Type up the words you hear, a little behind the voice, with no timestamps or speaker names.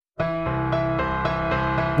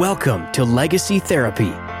Welcome to Legacy Therapy,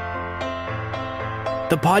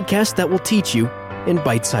 the podcast that will teach you, in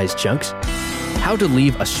bite-sized chunks, how to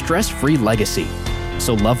leave a stress-free legacy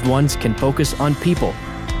so loved ones can focus on people,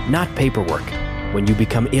 not paperwork, when you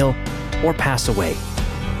become ill or pass away.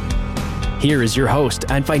 Here is your host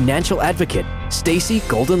and financial advocate, Stacy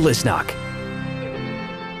Golden-Lisnock.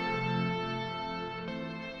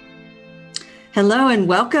 Hello and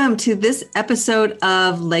welcome to this episode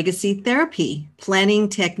of Legacy Therapy, planning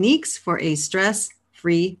techniques for a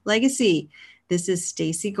stress-free legacy. This is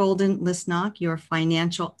Stacy Golden-Lisnock, your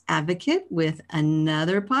financial advocate, with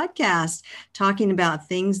another podcast talking about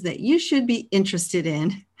things that you should be interested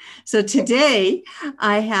in. So today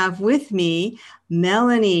I have with me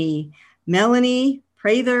Melanie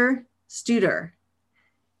Prather-Studer.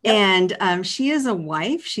 Yep. And she is a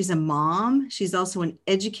wife, she's a mom, she's also an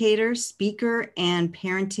educator, speaker, and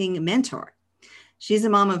parenting mentor. She's a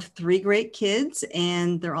mom of 3 great kids,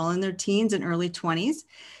 and they're all in their teens and early 20s.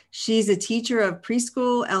 She's a teacher of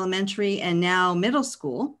preschool, elementary, and now middle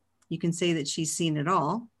school. You can say that she's seen it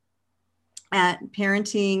all. At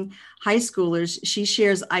parenting high schoolers, she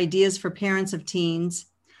shares ideas for parents of teens,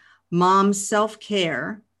 mom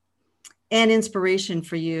self-care, and inspiration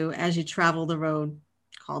for you as you travel the road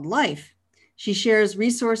called life. She shares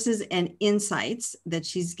resources and insights that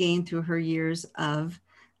she's gained through her years of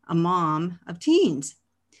a mom of teens.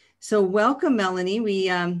 So welcome,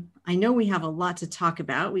 Melanie. I know we have a lot to talk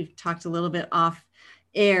about. We've talked a little bit off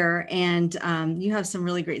air, and you have some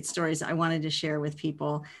really great stories I wanted to share with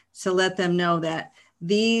people to let them know that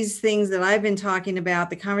these things that I've been talking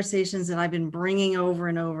about, the conversations that I've been bringing over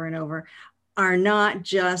and over and over, are not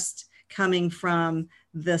just coming from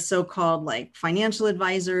the so-called like financial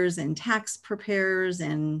advisors and tax preparers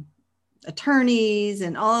and attorneys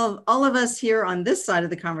and all of us here on this side of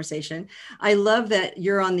the conversation. I love that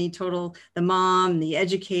you're on the mom, the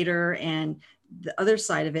educator, and the other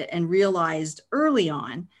side of it, and realized early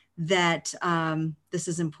on that this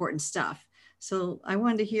is important stuff. So I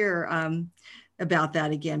wanted to hear about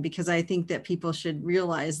that again, because I think that people should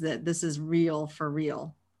realize that this is real for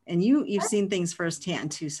real. And you've seen things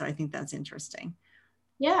firsthand too. So I think that's interesting.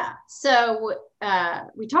 Yeah. So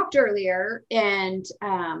we talked earlier, and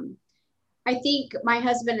I think my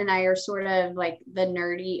husband and I are sort of like the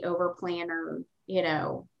nerdy over planner,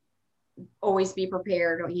 always be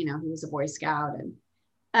prepared. He was a Boy Scout.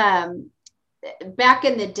 And back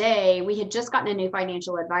in the day, we had just gotten a new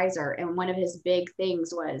financial advisor. And one of his big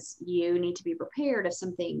things was, you need to be prepared if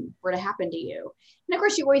something were to happen to you. And of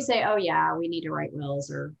course, you always say, oh yeah, we need to write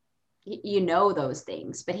wills, or those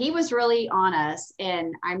things, but he was really on us,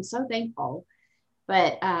 and I'm so thankful.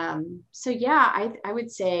 But so yeah, I would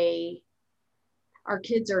say our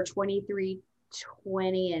kids are 23,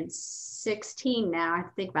 20, and 16 now. I have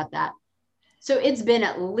to think about that. So it's been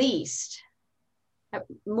at least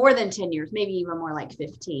more than 10 years, maybe even more like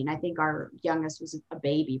 15. I think our youngest was a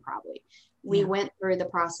baby probably. We went through the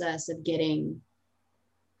process of getting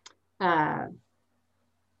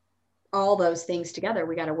all those things together.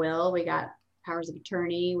 We got a will, we got powers of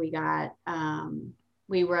attorney, we got,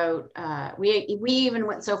 we wrote, we even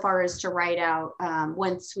went so far as to write out,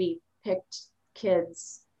 once we picked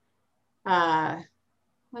kids,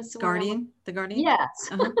 what's the Guardian? The guardian? Yes.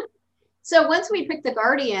 Uh-huh. So once we picked the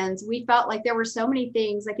guardians, we felt like there were so many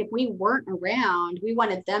things, like if we weren't around, we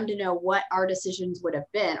wanted them to know what our decisions would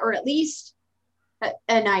have been, or at least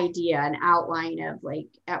an idea, an outline of like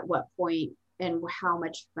at what point and how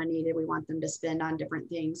much money did we want them to spend on different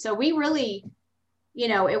things. So we really,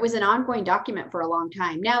 it was an ongoing document for a long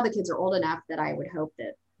time. Now the kids are old enough that I would hope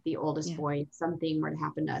that the oldest boy, if something were to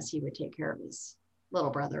happen to us, he would take care of his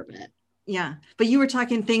little brother. But yeah, but you were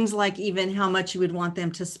talking things like even how much you would want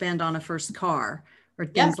them to spend on a first car or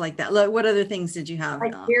things like that. Look, what other things did you have?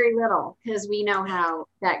 Like very little, because we know how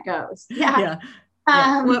that goes. Yeah.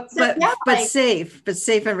 Yeah. Well, but safe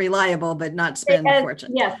and reliable, but not spend a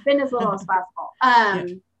fortune. Yeah, spend as little as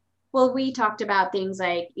possible. Well, we talked about things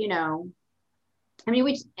like, we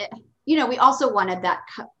also wanted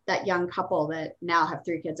that young couple that now have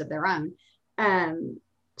 3 kids of their own,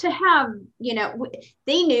 to have,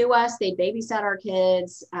 they knew us, they babysat our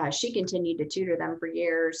kids. She continued to tutor them for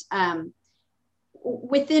years.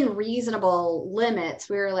 Within reasonable limits,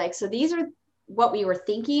 we were like, so these are what we were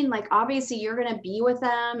thinking. Like, obviously you're going to be with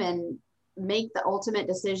them and make the ultimate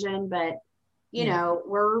decision, but we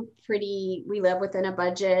live within a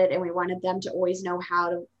budget, and we wanted them to always know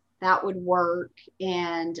how that would work.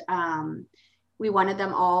 And we wanted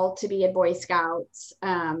them all to be Boy Scouts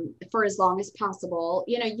for as long as possible,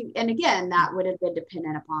 and again, that would have been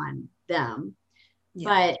dependent upon them.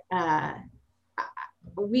 Yeah. But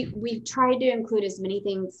we tried to include as many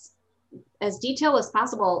things as detailed as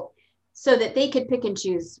possible so that they could pick and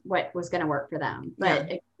choose what was going to work for them.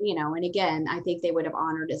 But, you know, and again, I think they would have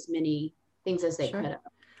honored as many things as they could have.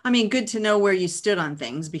 I mean, good to know where you stood on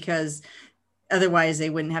things, because otherwise they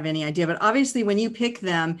wouldn't have any idea. But obviously when you picked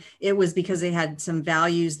them, it was because they had some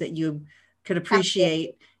values that you could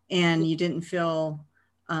appreciate, and you didn't feel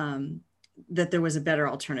that there was a better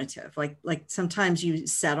alternative. Like sometimes you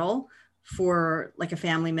settle for like a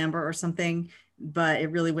family member or something, but it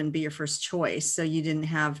really wouldn't be your first choice. So you didn't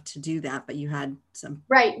have to do that, but you had some.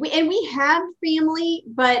 Right. We had family,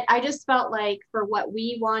 but I just felt like for what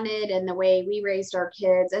we wanted and the way we raised our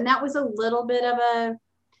kids, and that was a little bit of a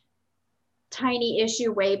tiny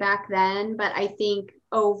issue way back then. But I think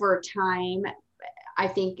over time, I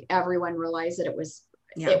think everyone realized that it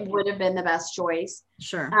would have been the best choice.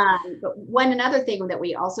 Sure. But another thing that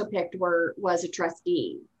we also picked was a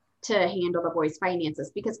trustee to handle the boys'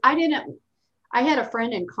 finances, because I had a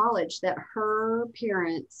friend in college that her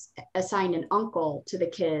parents assigned an uncle to the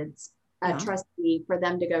kids, a trustee for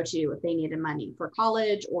them to go to if they needed money for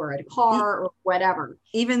college or a car or whatever.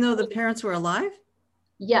 Even though the parents were alive?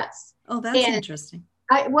 Yes. Oh, that's interesting.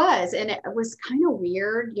 It was. And it was kind of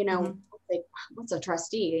weird, you know, like, what's a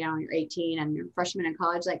trustee? You know, you're 18 and you're a freshman in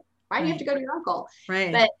college. Like, why do you have to go to your uncle?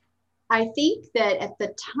 Right. But I think that at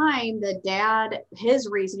the time, the dad, his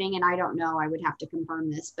reasoning, and I don't know, I would have to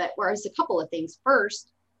confirm this, but whereas a couple of things.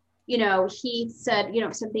 First, you know, he said, you know,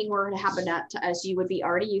 if something were to happen to us, you would be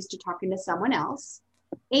already used to talking to someone else.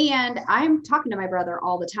 And I'm talking to my brother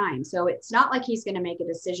all the time. So it's not like he's going to make a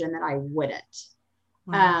decision that I wouldn't.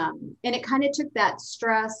 Wow. And it kind of took that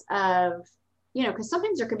stress of, you know, because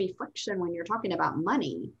sometimes there could be friction when you're talking about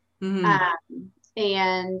money.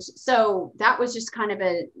 And so that was just kind of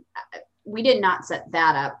we did not set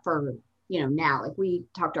that up for, you know, now, like we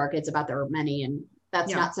talk to our kids about their money, and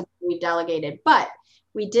that's not something we delegated, but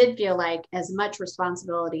we did feel like as much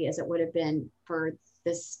responsibility as it would have been for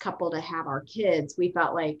this couple to have our kids, we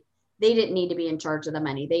felt like they didn't need to be in charge of the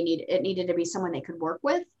money. It needed to be someone they could work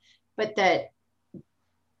with, but that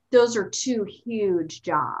those are two huge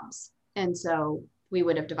jobs. And so we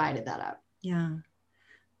would have divided that up. Yeah.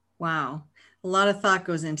 Wow. A lot of thought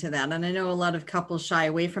goes into that. And I know a lot of couples shy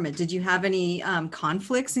away from it. Did you have any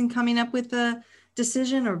conflicts in coming up with the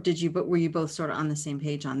decision, or were you both sort of on the same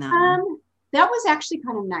page on that one? That was actually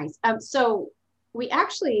kind of nice. So we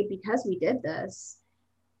actually, because we did this,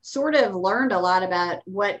 sort of learned a lot about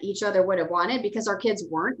what each other would have wanted, because our kids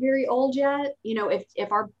weren't very old yet. You know,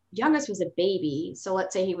 if our youngest was a baby, so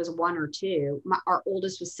let's say he was 1 or 2, our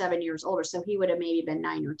oldest was 7 years older, so he would have maybe been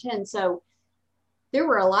 9 or 10. So there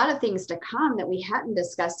were a lot of things to come that we hadn't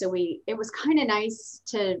discussed. So it was kind of nice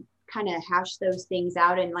to kind of hash those things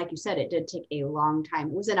out. And like you said, it did take a long time.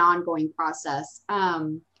 It was an ongoing process.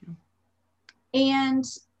 And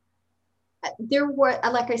there were,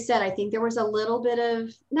 like I said, I think there was a little bit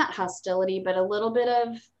of, not hostility, but a little bit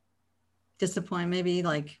of disappointment, maybe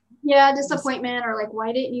like. Yeah, disappointment, or like,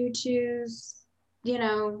 why didn't you choose, you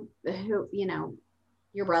know,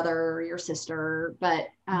 your brother or your sister? But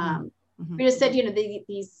we just said, you know,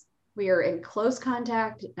 we are in close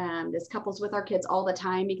contact, this couples with our kids all the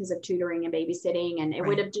time because of tutoring and babysitting, and it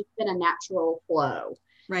would have just been a natural flow.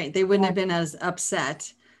 Right. They wouldn't have been as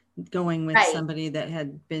upset going with somebody that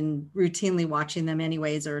had been routinely watching them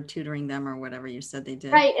anyways, or tutoring them, or whatever you said they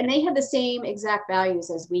did. Right. And they had the same exact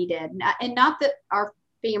values as we did. And not that our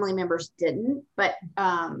family members didn't, but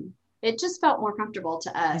it just felt more comfortable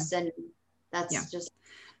to us. And that's just.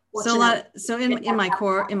 So in my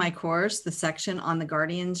course, the section on the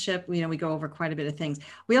guardianship, you know, we go over quite a bit of things.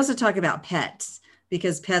 We also talk about pets,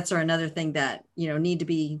 because pets are another thing that, you know, need to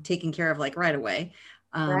be taken care of like right away.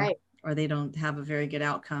 Or they don't have a very good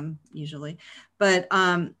outcome usually. But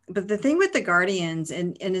the thing with the guardians,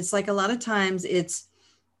 and it's like a lot of times it's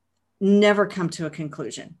never come to a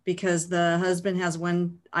conclusion, because the husband has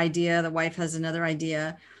one idea, the wife has another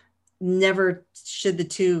idea. Never should the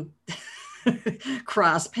two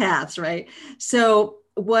cross paths, right? So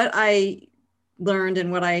what I learned,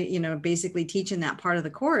 and what I, you know, basically teach in that part of the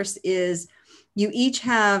course, is you each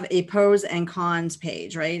have a pros and cons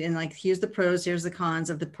page, right? And like, here's the pros, here's the cons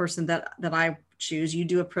of the person that I choose. You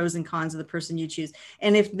do a pros and cons of the person you choose.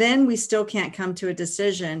 And if then we still can't come to a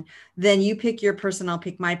decision, then you pick your person, I'll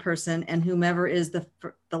pick my person, and whomever is the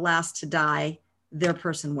last to die, their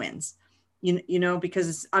person wins. You know, because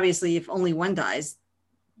it's obviously, if only one dies,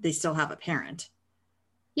 they still have a parent.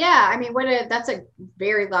 Yeah, I mean, that's a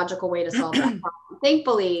very logical way to solve that problem.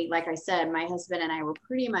 Thankfully, like I said, my husband and I were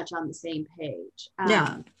pretty much on the same page.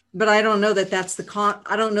 But I don't know that that's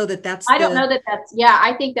I don't know that that's I don't know that that's, yeah,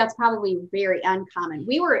 I think that's probably very uncommon.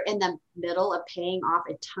 We were in the middle of paying off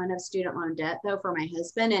a ton of student loan debt though for my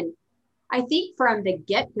husband. And I think from the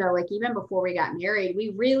get-go, like even before we got married, we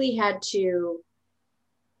really had to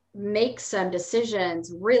make some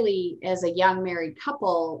decisions really as a young married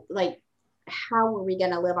couple, like how are we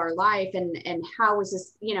going to live our life, and how is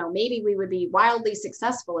this, you know, maybe we would be wildly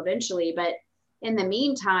successful eventually, but in the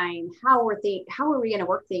meantime, how are we going to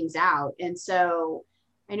work things out? And so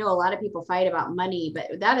I know a lot of people fight about money,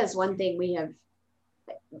 but that is one thing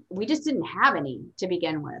we just didn't have any to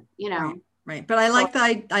begin with, you know. Right. But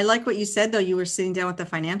I like what you said, though. You were sitting down with the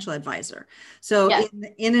financial advisor. So yes.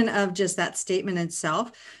 in and of just that statement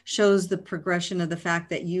itself shows the progression of the fact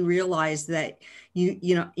that you realize that you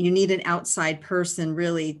need an outside person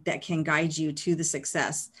really that can guide you to the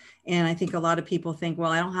success. And I think a lot of people think,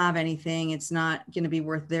 well, I don't have anything. It's not going to be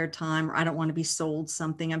worth their time, or I don't want to be sold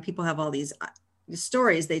something. And people have all these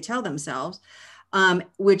stories they tell themselves,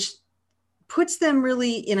 which puts them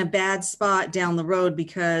really in a bad spot down the road,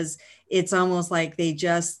 because it's almost like they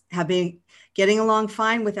just have been getting along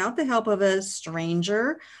fine without the help of a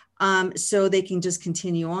stranger. So they can just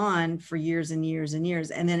continue on for years and years and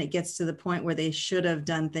years. And then it gets to the point where they should have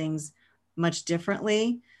done things much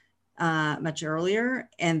differently, much earlier,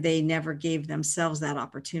 and they never gave themselves that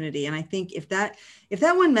opportunity. And I think if that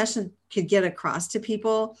one message could get across to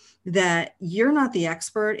people, that you're not the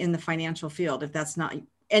expert in the financial field, if that's not,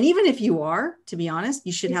 and even if you are, to be honest,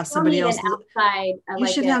 you should have somebody else outside. You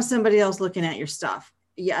should have somebody else looking at your stuff.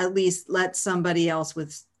 Yeah, at least let somebody else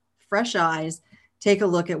with fresh eyes take a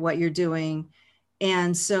look at what you're doing.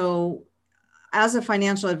 And so as a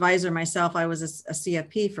financial advisor myself, I was a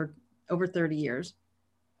CFP for over 30 years.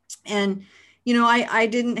 And, you know, I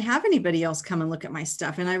didn't have anybody else come and look at my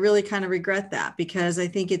stuff. And I really kind of regret that, because I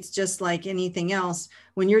think it's just like anything else.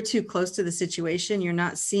 When you're too close to the situation, you're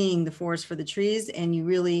not seeing the forest for the trees, and you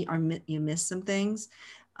really you miss some things.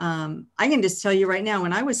 I can just tell you right now,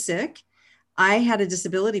 when I was sick, I had a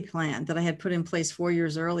disability plan that I had put in place 4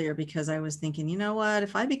 years earlier, because I was thinking, you know what,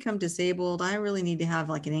 if I become disabled, I really need to have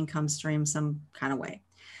like an income stream some kind of way.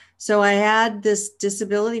 So I had this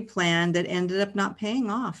disability plan that ended up not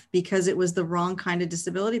paying off, because it was the wrong kind of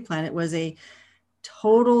disability plan. It was a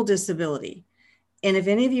total disability. And if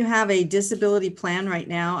any of you have a disability plan right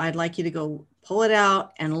now, I'd like you to go pull it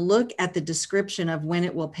out and look at the description of when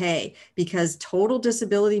it will pay, because total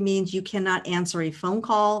disability means you cannot answer a phone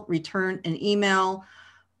call, return an email,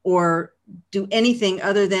 or do anything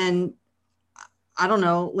other than, I don't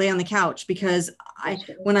know, lay on the couch. Because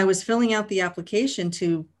when I was filling out the application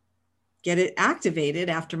to get it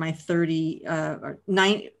activated after my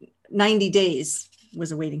 90 days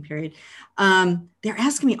was a waiting period, they're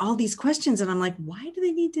asking me all these questions, and I'm like, why do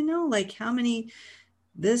they need to know, like, how many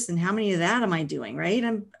this and how many of that am I doing? Right.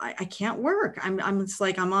 I can't work. It's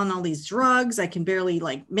like, I'm on all these drugs. I can barely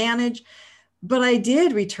like manage, but I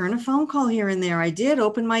did return a phone call here and there. I did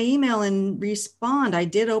open my email and respond. I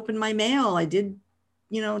did open my mail. I did,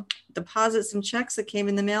 you know, deposit some checks that came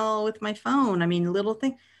in the mail with my phone. I mean, little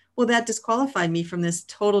thing. Well, that disqualified me from this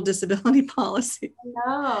total disability policy.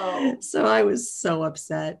 No. So I was so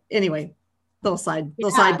upset. Anyway, little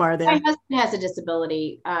sidebar there. My husband has a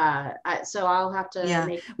disability, so I'll have to.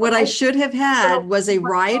 Yeah. What I should have had was a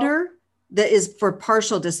rider that is for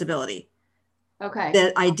partial disability. Okay.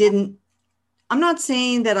 That I didn't. I'm not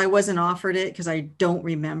saying that I wasn't offered it, because I don't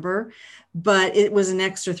remember, but it was an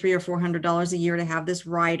extra $300 or $400 a year to have this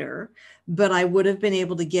rider. But I would have been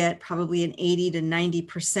able to get probably an 80 to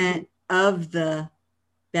 90% of the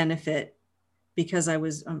benefit, because I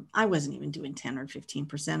wasn't even doing 10 or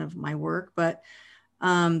 15% of my work, but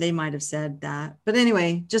they might have said that. But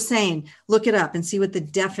anyway, just saying, look it up and see what the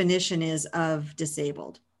definition is of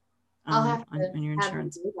disabled I'll have to on your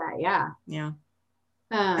insurance. Have to do that. Yeah. Yeah.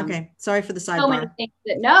 Okay. Sorry for the sidebar. So many things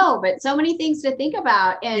but so many things to think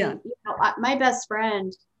about. And you know, my best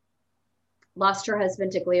friend lost her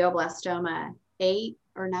husband to glioblastoma 8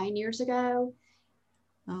 or 9 years ago.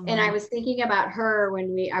 Oh, and I was thinking about her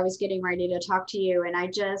when I was getting ready to talk to you, and I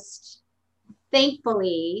just,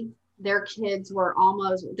 thankfully, their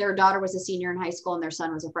daughter was a senior in high school and their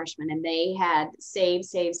son was a freshman, and they had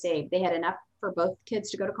saved. They had enough for both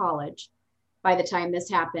kids to go to college by the time this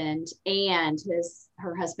happened. And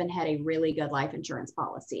her husband had a really good life insurance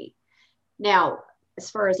policy. Now,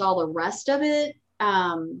 as far as all the rest of it,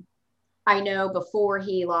 I know before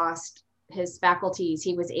he lost his faculties,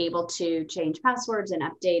 he was able to change passwords and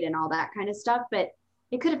update and all that kind of stuff, but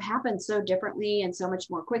it could have happened so differently and so much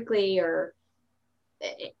more quickly,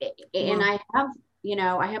 and I have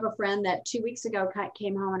I have a friend that 2 weeks ago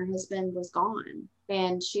came home and her husband was gone,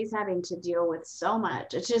 and she's having to deal with so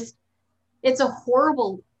much. It's a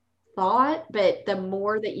horrible thought, but the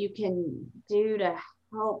more that you can do to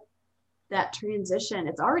help that transition,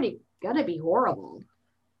 it's already going to be horrible.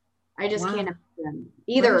 I just can't imagine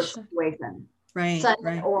either situation. Right.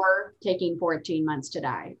 Or taking 14 months to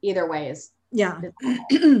die. Either way is. Yeah.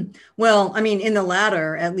 Well, I mean, in the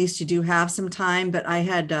latter, at least you do have some time, but I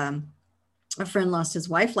had a friend lost his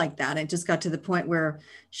wife like that. It just got to the point where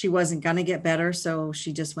she wasn't going to get better. So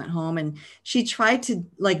she just went home, and she tried to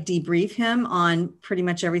like debrief him on pretty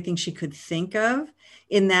much everything she could think of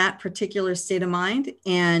in that particular state of mind.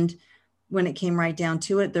 And when it came right down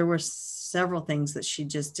to it, there were several things that she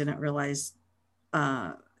just didn't realize,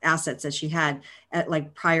 assets that she had at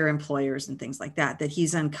like prior employers and things like that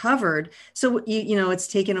he's uncovered. So, it's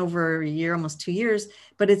taken over a year, almost 2 years,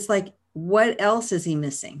 but it's like, what else is he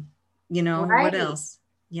missing? Right. What else?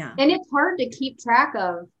 Yeah. And it's hard to keep track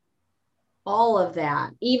of all of that,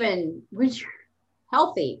 even when you're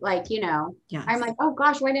healthy. Like, yes. I'm like, oh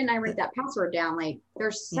gosh, why didn't I write that password down? Like,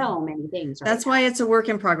 there's so many things. That's why it's a work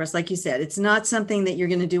in progress. Like you said, it's not something that you're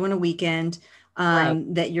going to do in a weekend,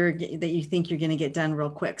 that you think you're going to get done real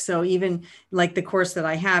quick. So even like the course that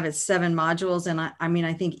I have, it's 7 modules. And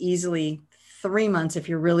I think easily 3 months if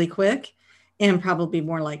you're really quick, and probably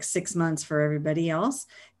more like 6 months for everybody else.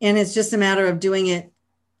 And it's just a matter of doing it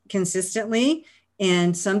consistently.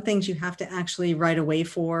 And some things you have to actually write away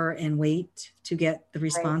for and wait to get the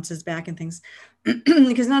responses back and things,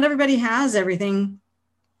 because not everybody has everything.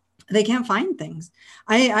 They can't find things.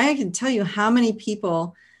 I can tell you how many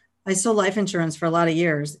people, I sold life insurance for a lot of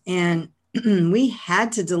years, and we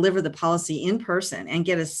had to deliver the policy in person and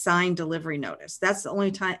get a signed delivery notice. That's the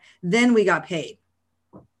only time. Then we got paid.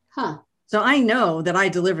 Huh. So I know that I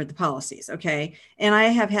delivered the policies. Okay. And I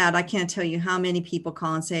have had, I can't tell you how many people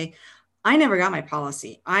call and say, I never got my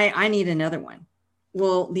policy. I need another one.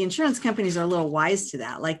 Well, the insurance companies are a little wise to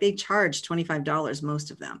that. Like they charge $25,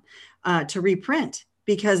 most of them, to reprint,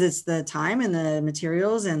 because it's the time and the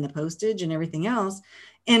materials and the postage and everything else.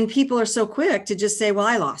 And people are so quick to just say, well,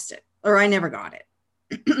 I lost it, or I never got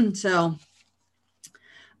it. So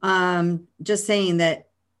just saying that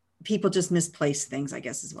people just misplace things, I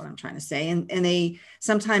guess is what I'm trying to say. And they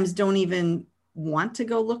sometimes don't even want to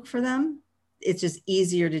go look for them. It's just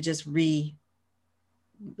easier to just replace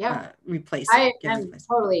it. I'm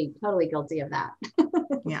totally guilty of that.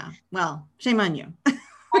 Yeah. Well, shame on you.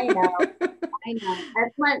 I know.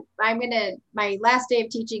 That's what my last day of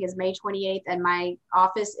teaching is May 28th, and my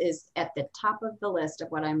office is at the top of the list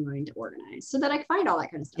of what I'm going to organize so that I can find all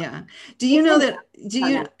that kind of stuff. Yeah. Do you know that,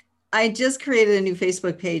 I just created a new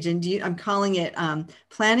Facebook page, and I'm calling it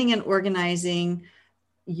planning and organizing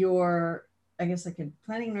planning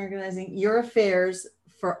and organizing your affairs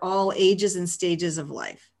for all ages and stages of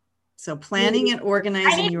life. So planning and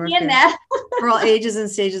organizing your affairs for all ages and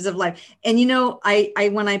stages of life. And, I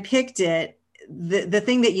when I picked it, the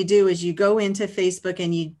thing that you do is you go into Facebook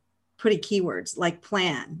and you put keywords like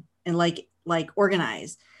plan and like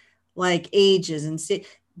organize, like ages and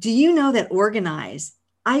do you know that organize?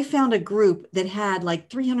 I found a group that had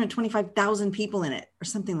like 325,000 people in it or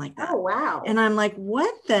something like that. Oh, wow. And I'm like,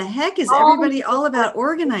 what the heck is everybody all about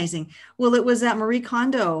organizing? Well, it was that Marie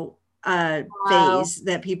Kondo phase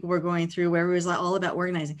that people were going through, where it was like all about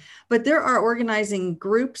organizing. But there are organizing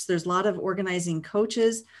groups. There's a lot of organizing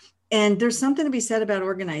coaches. And there's something to be said about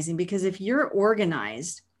organizing, because if you're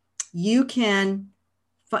organized, you can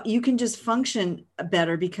just function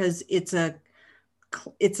better, because it's a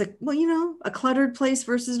cluttered place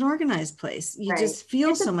versus an organized place. You just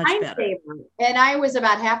feel so much better. And I was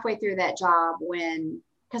about halfway through that job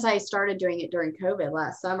because I started doing it during COVID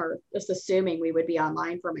last summer, just assuming we would be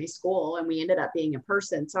online for my school, and we ended up being in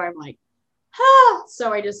person. So I'm like,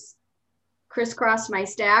 so I just crisscrossed my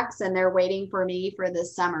stacks, and they're waiting for me for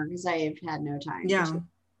this summer because I've had no time.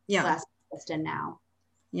 Yeah. Last and now.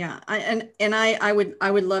 Yeah. I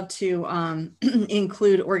would love to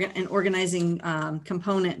include an organizing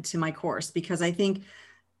component to my course, because I think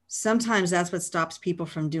sometimes that's what stops people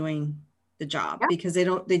from doing the job, because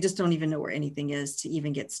they just don't even know where anything is to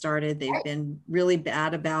even get started. They've been really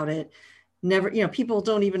bad about it. Never, people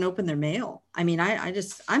don't even open their mail. I mean, I'm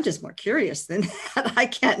just more curious than that. I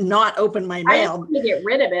can't not open my mail. I have to get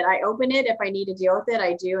rid of it. I open it if I need to deal with it.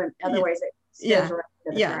 I do, and otherwise it goes right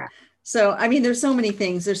to the trash. So, I mean, there's so many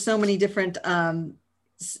things. There's so many different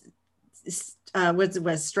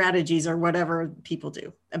strategies or whatever people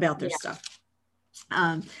do about their stuff.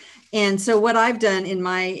 And so what I've done in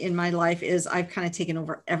my life is I've kind of taken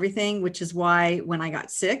over everything, which is why when I got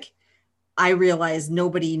sick, I realized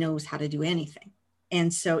nobody knows how to do anything.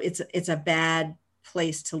 And so it's a bad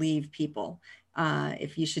place to leave people.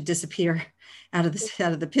 If you should disappear out of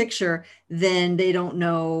the picture, then they don't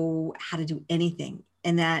know how to do anything.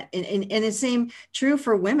 And that, and the same true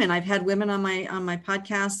for women. I've had women on my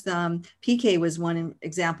podcast. PK was one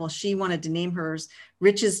example. She wanted to name hers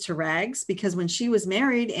Riches to Rags, because when she was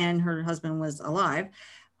married and her husband was alive,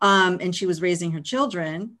 and she was raising her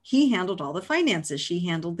children, he handled all the finances. She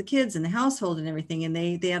handled the kids and the household and everything. And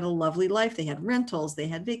they had a lovely life. They had rentals, they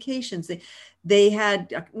had vacations, they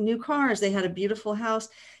had new cars, they had a beautiful house,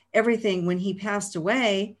 everything. When he passed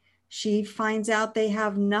away, she finds out they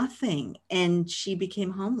have nothing, and she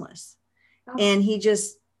became homeless. Oh. And he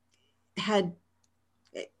just had,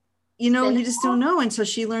 you just don't know. And so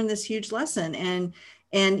she learned this huge lesson. And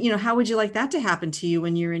how would you like that to happen to you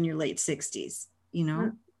when you're in your late 60s?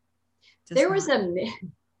 There was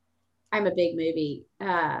I'm a big movie.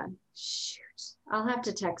 Shoot, I'll have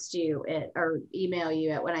to text you it or email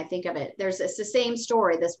you it when I think of it. It's the same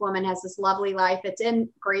story. This woman has this lovely life. It's in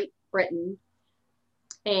Great Britain,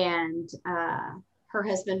 and her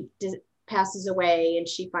husband passes away, and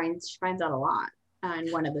she finds out a lot.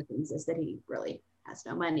 And one of the things is that he really has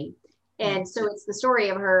no money. And so it's the story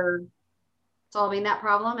of her solving that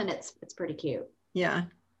problem, and it's pretty cute. Yeah.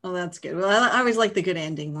 Oh, that's good. Well, I always like the good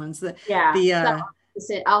ending ones. So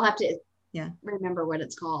I'll have to remember what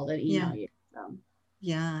it's called and email you. So.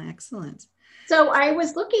 Yeah, excellent. So I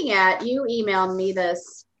was looking at, you emailed me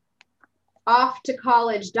this off to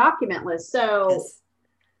college document list. So yes.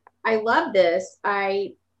 I love this.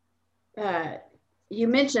 You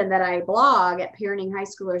mentioned that I blog at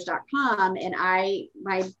parentinghighschoolers.com, and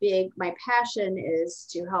my passion is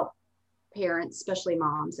to help parents, especially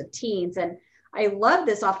moms of teens. And I love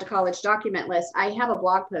this off to college document list. I have a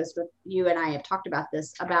blog post with you, and I have talked about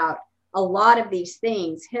this, about a lot of these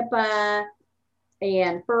things, HIPAA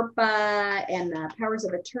and FERPA and the powers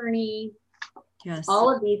of attorney. Yes.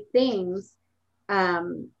 All of these things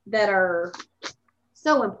that are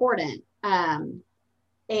so important.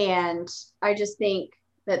 And I just think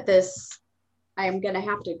that I'm going to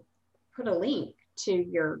have to put a link to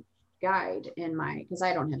your guide because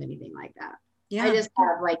I don't have anything like that. Yeah. I just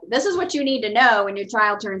have this is what you need to know when your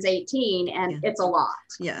child turns 18, and it's a lot.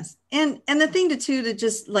 Yes. And the thing to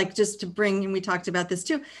just to bring, and we talked about this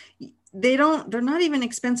too, they're not even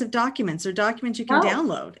expensive documents. They're documents you can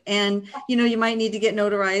download, and you might need to get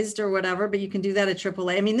notarized or whatever, but you can do that at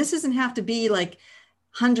AAA. I mean, this doesn't have to be like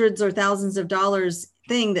hundreds or thousands of dollars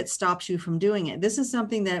thing that stops you from doing it. This is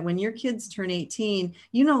something that when your kids turn 18,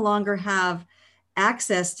 you no longer have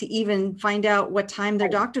access to even find out what time their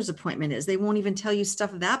doctor's appointment is. They won't even tell you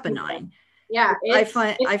stuff that benign. Yeah. I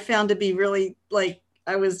found to be really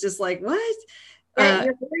I was just like, what? Yeah,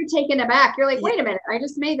 you're very taken aback. You're like, wait a minute, I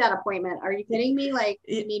just made that appointment. Are you kidding me?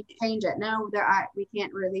 You need to change it. No, we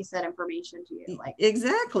can't release that information to you.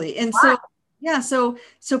 Exactly. And so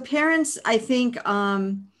parents, I think,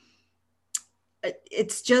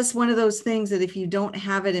 it's just one of those things that if you don't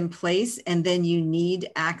have it in place, and then you need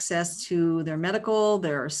access to their medical,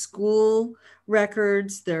 their school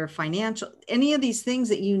records, their financial, any of these things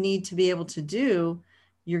that you need to be able to do,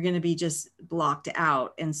 you're going to be just blocked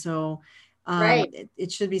out. And so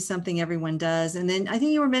it should be something everyone does. And then I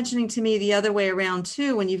think you were mentioning to me the other way around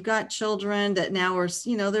too, when you've got children that now are,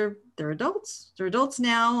 they're adults. They're adults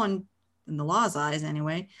now, in the law's eyes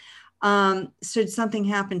anyway. Should something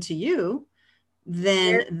happen to you,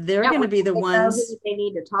 then they're going to be the ones they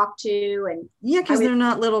need to talk to. And because they're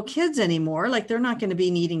not little kids anymore. They're not going to be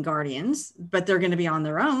needing guardians, but they're going to be on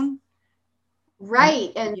their own.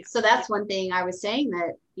 Right. And so that's one thing I was saying,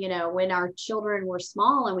 that, when our children were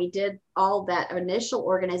small and we did all that initial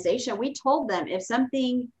organization, we told them if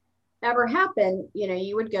something ever happened,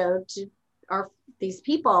 you would go to these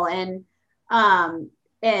people, and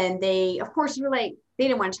they, of course, were like, they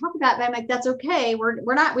didn't want to talk about it, but I'm like, that's okay.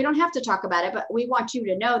 We don't have to talk about it, but we want you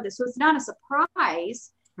to know this was not a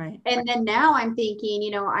surprise. Right. And then now I'm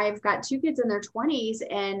thinking, I've got 2 kids in their 20s,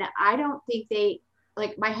 and I don't think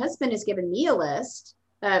my husband has given me a list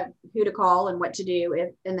of who to call and what to do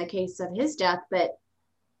if in the case of his death. But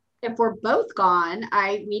if we're both gone,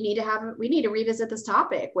 we need to revisit this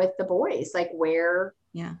topic with the boys. Where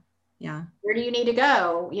do you need to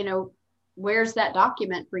go? Where's that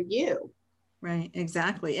document for you? Right.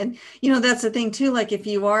 Exactly. And, that's the thing too, if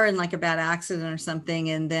you are in a bad accident or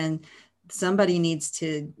something, and then somebody needs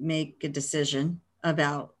to make a decision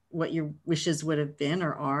about what your wishes would have been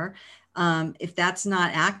or are, if that's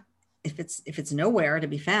not if it's nowhere to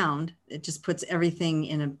be found, it just puts everything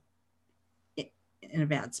in a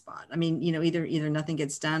bad spot. I mean, either nothing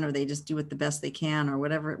gets done, or they just do it the best they can, or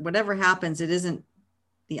whatever happens, it isn't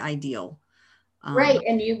the ideal Right.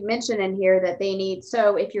 And you mentioned in here that they need,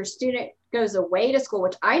 so if your student goes away to school,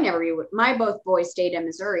 which I never, my both boys stayed in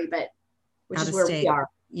Missouri, but which Out is of where we state. are.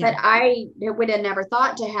 Yeah. But I would have never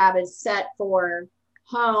thought to have a set for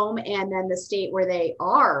home and then the state where they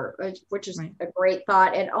are, which is Right. a great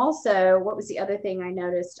thought. And also, what was the other thing I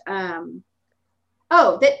noticed?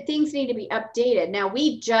 Oh, that things need to be updated. Now,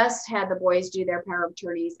 we just had the boys do their power of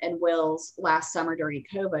attorneys and wills last summer during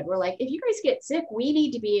COVID. We're like, if you guys get sick, we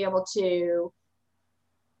need to be able to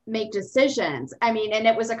make decisions. I mean, and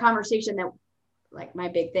it was a conversation that, like my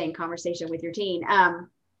big thing, conversation with your teen.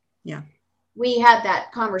 Yeah. We had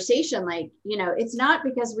that conversation, like, you know, it's not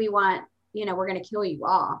because we want, you know, we're going to kill you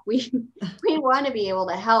off. We want to be able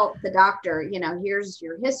to help the doctor, you know, here's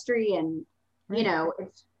your history. And, Right. you know, if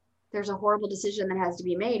there's a horrible decision that has to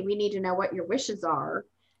be made, we need to know what your wishes are.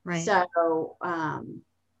 Right. So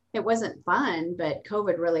it wasn't fun, but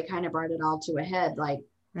COVID really kind of brought it all to a head. Like,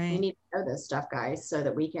 Right. we need to know this stuff, guys, so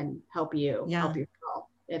that we can help you, help yourself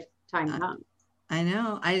if time comes. I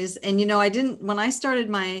know. And you know, I didn't, when I started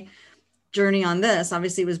my journey on this,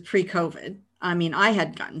 obviously it was pre-COVID. I mean, I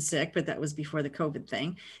had gotten sick, but that was before the COVID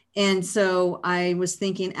thing. And so I was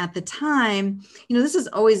thinking at the time, you know, this has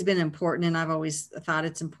always been important and I've always thought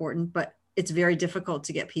it's important, but it's very difficult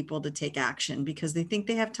to get people to take action because they think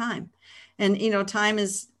they have time. And, you know, time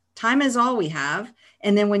is all we have.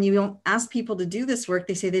 And then when you don't ask people to do this work,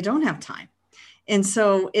 they say they don't have time. And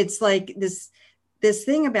so it's like this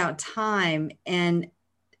thing about time and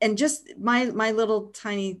just my little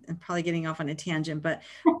tiny, I'm probably getting off on a tangent, but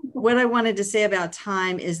what I wanted to say about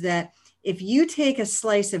time is that if you take a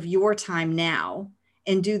slice of your time now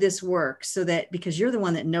and do this work so that, because you're the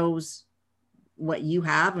one that knows what you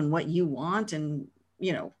have and what you want. And,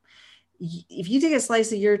 you know, if you take a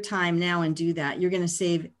slice of your time now and do that, you're going to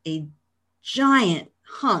save a giant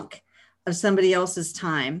hunk of somebody else's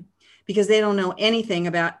time because they don't know anything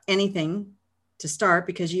about anything to start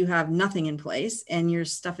because you have nothing in place and your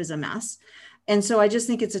stuff is a mess. And so I just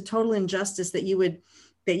think it's a total injustice that you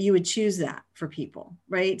would choose that for people,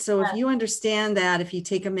 right? So if you understand that, if you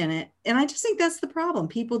take a minute, and I just think that's the problem.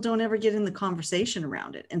 People don't ever get in the conversation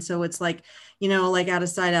around it. And so it's like, you know, like out of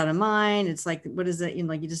sight, out of mind. It's like, what is it? You know,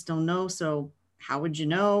 like you just don't know. So how would you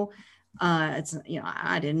know? It's, you know,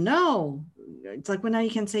 I didn't know. It's like, well, now you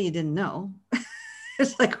can't say you didn't know.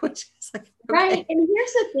 It's like, which is like, okay. Right. And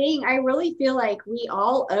here's the thing. I really feel like we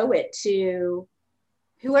all owe it to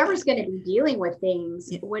whoever's going to be dealing with things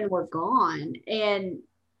when we're gone. And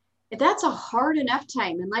that's a hard enough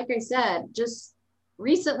time. And like I said, just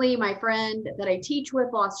recently, my friend that I teach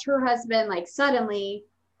with lost her husband, like suddenly.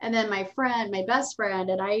 And then my best friend,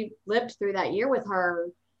 and I lived through that year with her.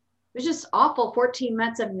 It was just awful 14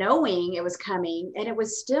 months of knowing it was coming. And it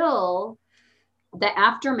was still the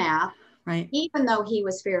aftermath. Right. Even though he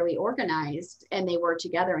was fairly organized and they were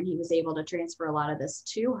together and he was able to transfer a lot of this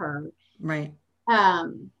to her. Right.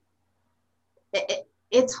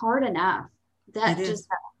 It's hard enough. That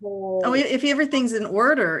whole. Oh, if everything's in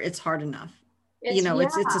order, it's hard enough. You know,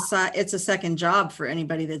 it's a second job for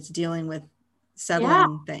anybody that's dealing with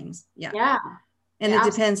settling things. Yeah. Yeah. And it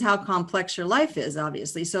depends how complex your life is,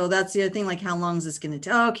 obviously. So that's the other thing, like how long is this going to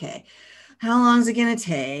take? Okay. How long is it going to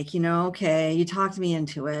take? You know, okay, you talked me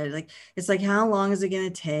into it. Like, it's like, how long is it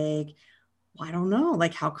going to take? Well, I don't know.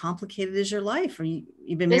 Like, how complicated is your life? Or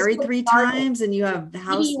you've been married 3 times and you have the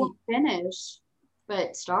house. You won't finish,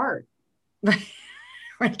 but start.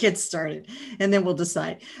 Right, get started and then we'll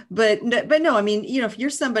decide. But no, I mean, you know, if you're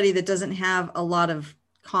somebody that doesn't have a lot of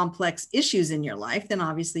complex issues in your life, then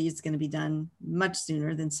obviously it's going to be done much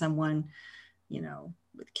sooner than someone, you know,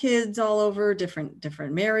 with kids all over, different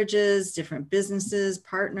marriages, different businesses,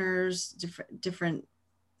 partners, different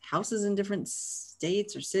houses in different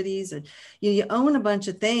states or cities. And you own a bunch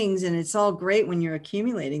of things and it's all great when you're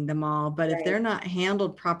accumulating them all. But if they're not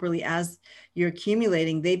handled properly as you're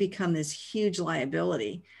accumulating, they become this huge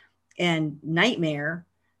liability and nightmare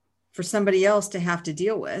for somebody else to have to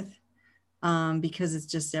deal with because it's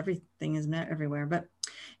just everything is everywhere. But,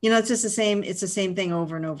 you know, it's just it's the same thing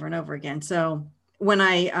over and over and over again. So when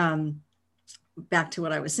I, back to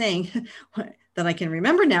what I was saying, that I can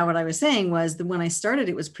remember now, what I was saying was that when I started,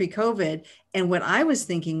 it was pre-COVID. And what I was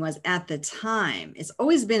thinking was at the time, it's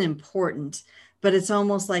always been important, but it's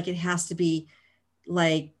almost like it has to be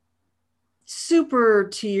like super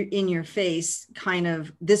in your face kind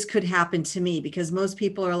of, this could happen to me, because most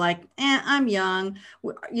people are like, I'm young.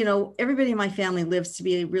 You know, everybody in my family lives to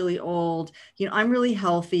be really old. You know, I'm really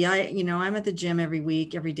healthy. I'm at the gym every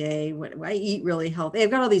week, every day. I eat really healthy.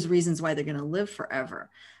 They've got all these reasons why they're going to live forever.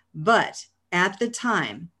 But at the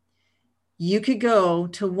time, you could go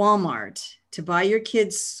to Walmart to buy your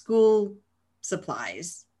kids' school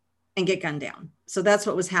supplies and get gunned down. So that's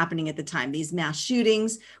what was happening at the time. These mass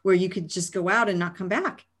shootings where you could just go out and not come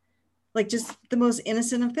back, like just the most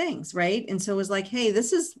innocent of things, right? And so it was like, hey,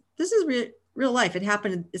 this is real life. It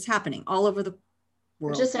happened. It's happening all over the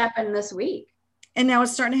world. It just happened this week. And now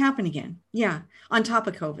it's starting to happen again. Yeah, on top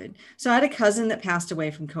of COVID. So I had a cousin that passed away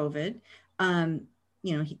from COVID.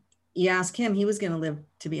 You ask him, he was going to live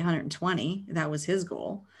to be 120. That was his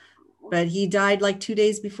goal. But he died like 2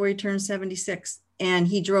 days before he turned 76. And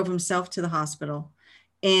he drove himself to the hospital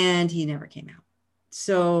and he never came out.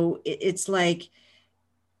 So it's like,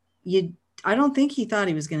 I don't think he thought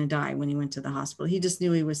he was going to die when he went to the hospital. He just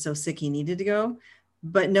knew he was so sick he needed to go.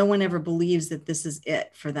 But no one ever believes that this is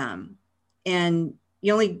it for them. And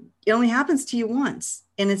it only happens to you once.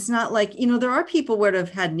 And it's not like, there are people where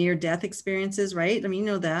have had near-death experiences, right? I mean,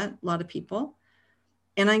 that, a lot of people.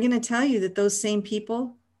 And I'm going to tell you that those same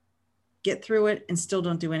people get through it and still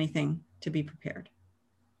don't do anything to be prepared.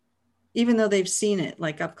 Even though they've seen it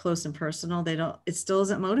like up close and personal, it still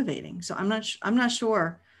isn't motivating. So I'm not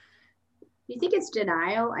sure. You think it's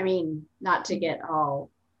denial? I mean, not to get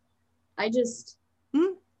all, I just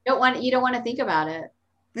you don't want to think about it.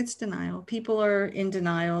 It's denial. People are in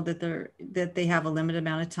denial that they have a limited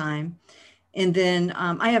amount of time. And then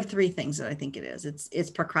I have 3 things that I think it is. It's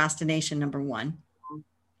procrastination, number 1.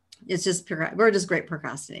 It's just, we're just great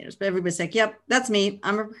procrastinators, but everybody's like, yep, that's me.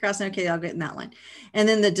 I'm a procrastinator. Okay, I'll get in that line. And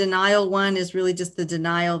then the denial one is really just the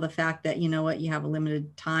denial, the fact that, you have a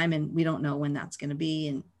limited time and we don't know when that's going to be.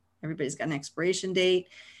 And everybody's got an expiration date.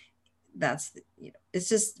 It's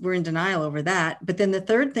just, we're in denial over that. But then the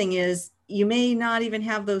third thing is, you may not even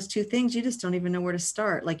have those 2 things. You just don't even know where to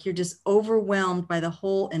start. Like you're just overwhelmed by the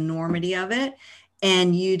whole enormity of it.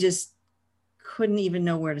 And you just couldn't even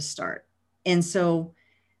know where to start. And so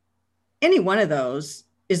any one of those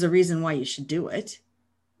is a reason why you should do it,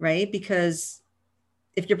 right? Because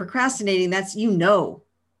if you're procrastinating, that's, that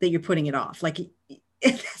you're putting it off. Like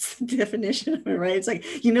that's the definition of it, right? It's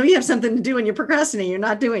like, you have something to do and you're procrastinating, you're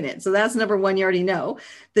not doing it. So that's number 1, you already know.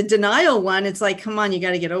 The denial one, it's like, come on, you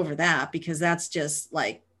got to get over that because that's just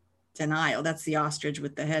like denial. That's the ostrich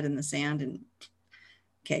with the head in the sand. And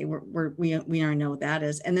okay, we already know what that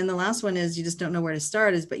is. And then the last one is you just don't know where to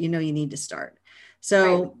start but you need to start.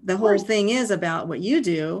 So right. The whole thing is about what you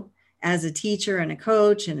do as a teacher and a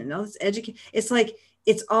coach and an educator. It's like,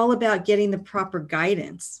 it's all about getting the proper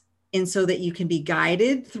guidance. And so that you can be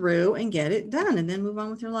guided through and get it done and then move on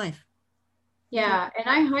with your life. Yeah. And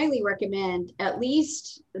I highly recommend at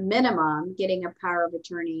least the minimum getting a power of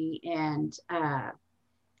attorney and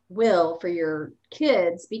will for your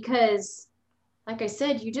kids, because like I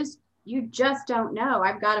said, you just don't know.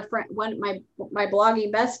 I've got a friend, my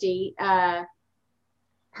blogging bestie,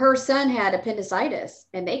 her son had appendicitis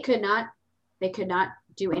and they could not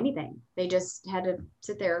do anything. They just had to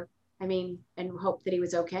sit there, and hope that he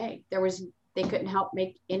was okay. They couldn't help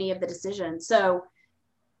make any of the decisions. So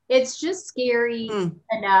it's just scary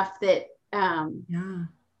enough that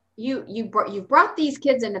you've brought these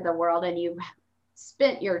kids into the world and you've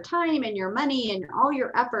spent your time and your money and all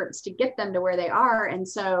your efforts to get them to where they are. And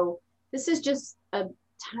so this is just a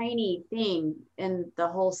tiny thing in the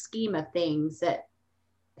whole scheme of things that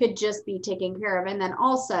could just be taken care of. And then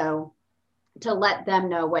also to let them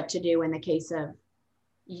know what to do in the case of,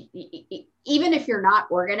 even if you're not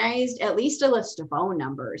organized, at least a list of phone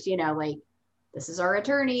numbers, like this is our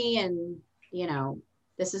attorney and,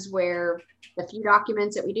 this is where the few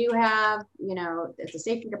documents that we do have, it's a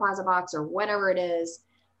safety deposit box or whatever it is.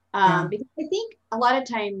 Because I think a lot of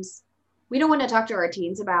times we don't want to talk to our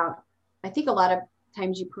teens about, I think a lot of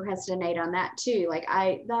times you procrastinate on that too. Like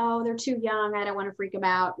they're too young. I don't want to freak them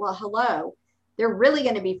out. Well, hello. They're really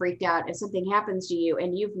going to be freaked out if something happens to you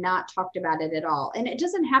and you've not talked about it at all. And it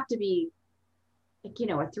doesn't have to be like,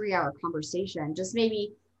 a 3-hour conversation. Just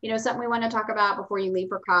maybe, something we want to talk about before you leave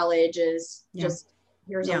for college is just,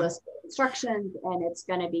 here's a list of instructions and it's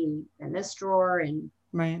going to be in this drawer. And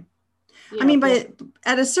right. But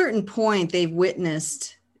at a certain point they've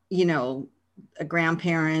witnessed, a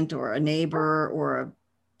grandparent or a neighbor or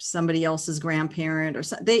somebody else's grandparent or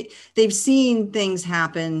something. They've seen things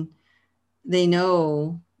happen. They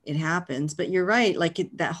know it happens, but you're right. Like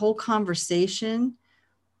that whole conversation,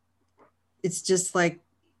 it's just like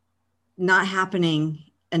not happening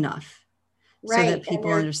enough so that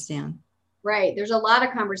people understand. Right. There's a lot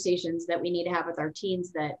of conversations that we need to have with our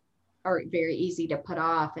teens that are very easy to put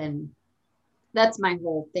off. And that's my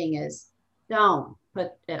whole thing is don't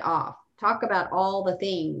put it off. Talk about all the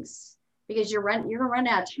things because you're going to run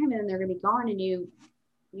out of time and then they're going to be gone and you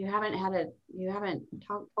haven't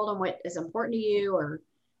told them what is important to you or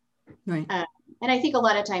right. And I think a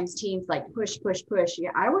lot of times teens like push.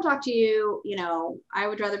 Yeah, I will talk to you, I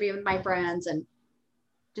would rather be with my friends, and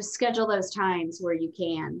just schedule those times where you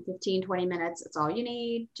can. 15, 20 minutes. It's all you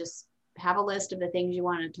need. Just have a list of the things you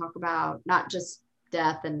want to talk about, not just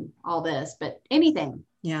death and all this, but anything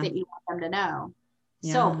that you want them to know.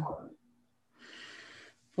 Yeah. So important.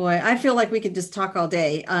 Boy, I feel like we could just talk all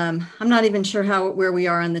day. I'm not even sure where we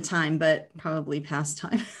are on the time, but probably past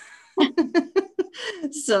time.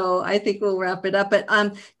 So I think we'll wrap it up. But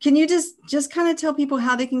can you just kind of tell people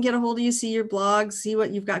how they can get a hold of you, see your blog, see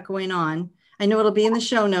what you've got going on? I know it'll be in the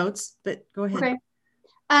show notes, but go ahead.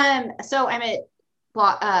 Okay. So I'm at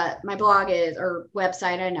my blog is, or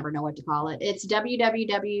website, I never know what to call it. It's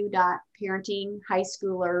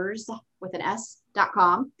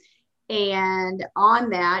www.parentinghighschoolers.com. And on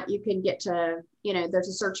that, you can get to, there's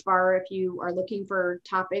a search bar if you are looking for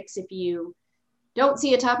topics. If you don't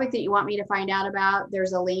see a topic that you want me to find out about,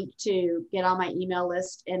 there's a link to get on my email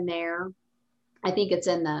list in there. I think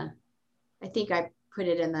I put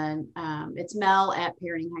it in it's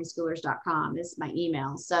mel@parentinghighschoolers.com is my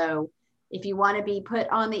email. So if you want to be put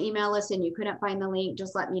on the email list and you couldn't find the link,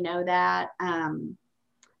 just let me know that. I'm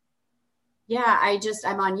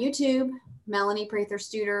on YouTube, Melanie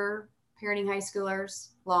Prather-Studer, Parenting High Schoolers,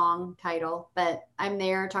 long title, but I'm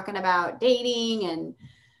there talking about dating and,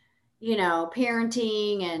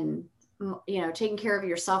 parenting and, taking care of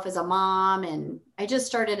yourself as a mom. And I just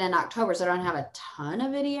started in October, so I don't have a ton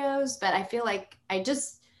of videos, but I feel like I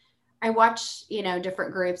watch,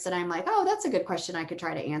 different groups and I'm like, oh, that's a good question I could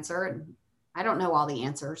try to answer. And I don't know all the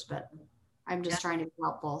answers, but I'm just trying to be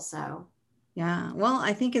helpful. So. Yeah. Well,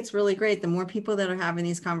 I think it's really great. The more people that are having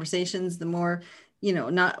these conversations, the more, you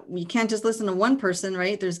can't just listen to one person,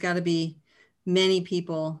 right? There's got to be many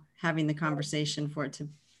people having the conversation for it to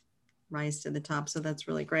rise to the top. So that's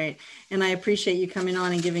really great. And I appreciate you coming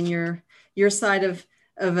on and giving your side of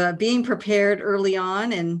being prepared early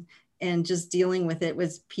on and just dealing with it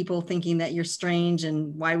with people thinking that you're strange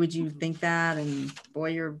and why would you think that? And boy,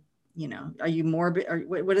 you're, are you morbid or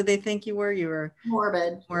what did they think you were? You were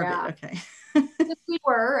morbid. Yeah. Okay. We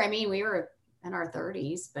were in our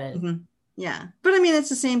 30s, but yeah. But I mean, it's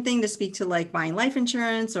the same thing to speak to like buying life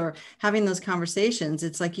insurance or having those conversations.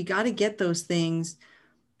 It's like, you got to get those things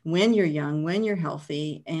when you're young, when you're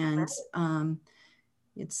healthy. And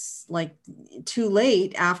it's like too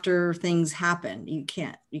late after things happen. You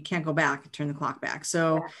can't go back and turn the clock back.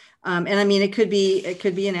 So, and I mean, it could be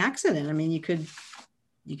an accident. I mean, you could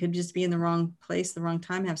just be in the wrong place, the wrong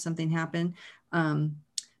time, have something happen.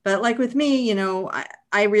 But like with me,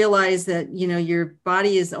 I realize that, your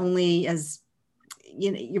body is only as,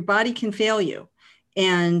 your body can fail you.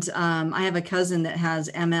 And I have a cousin that has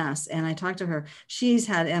MS and I talked to her. She's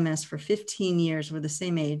had MS for 15 years. We're the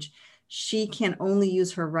same age. She can only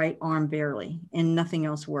use her right arm barely and nothing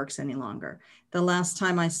else works any longer. The last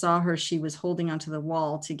time I saw her, she was holding onto the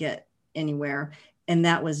wall to get anywhere. And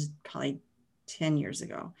that was probably 10 years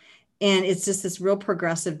ago. And it's just this real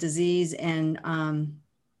progressive disease. And, I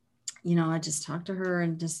just talked to her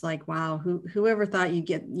and just like, wow, whoever thought you'd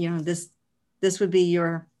get, this would be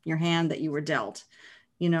your hand that you were dealt.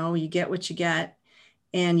 You get what you get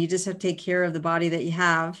and you just have to take care of the body that you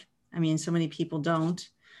have. I mean, so many people don't.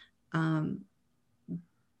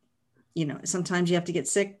 Sometimes you have to get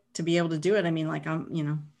sick to be able to do it. I mean, like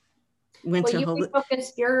went to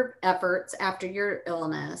refocused your efforts after your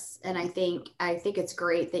illness. And I think it's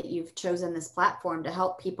great that you've chosen this platform to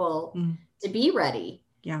help people to be ready.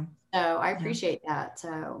 Yeah. So I appreciate that.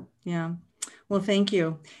 So, yeah. Well, thank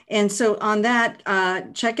you. And so on that,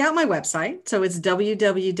 check out my website. So it's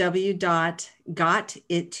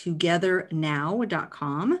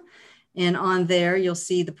www.gotittogethernow.com. And on there, you'll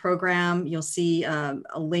see the program. You'll see a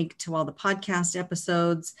link to all the podcast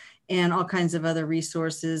episodes and all kinds of other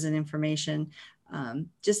resources and information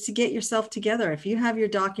just to get yourself together. If you have your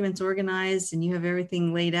documents organized and you have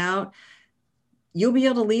everything laid out, you'll be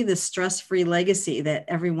able to leave this stress-free legacy that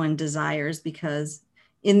everyone desires, because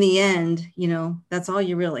in the end, that's all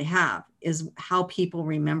you really have is how people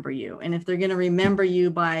remember you. And if they're going to remember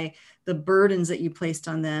you by the burdens that you placed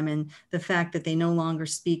on them and the fact that they no longer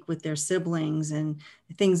speak with their siblings and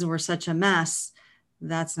things were such a mess,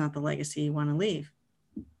 that's not the legacy you want to leave.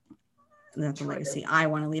 That's the legacy I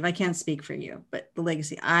want to leave. I can't speak for you, but the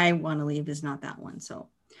legacy I want to leave is not that one. So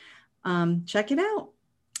check it out.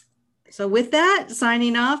 So with that,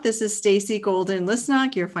 signing off, this is Stacy Golden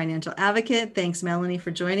Lisnock, your financial advocate. Thanks, Melanie,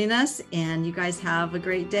 for joining us. And you guys have a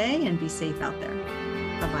great day and be safe out there.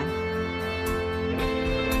 Bye-bye.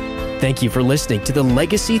 Thank you for listening to the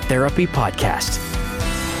Legacy Therapy Podcast.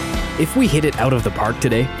 If we hit it out of the park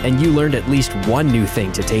today and you learned at least one new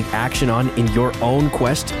thing to take action on in your own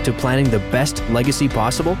quest to planning the best legacy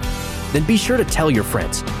possible, then be sure to tell your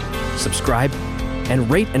friends, subscribe, and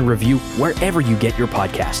rate and review wherever you get your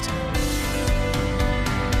podcast.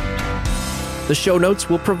 The show notes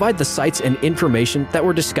will provide the sites and information that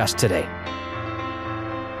were discussed today.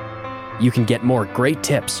 You can get more great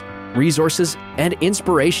tips, resources, and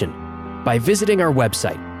inspiration by visiting our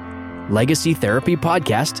website,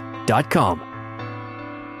 legacytherapypodcast.com.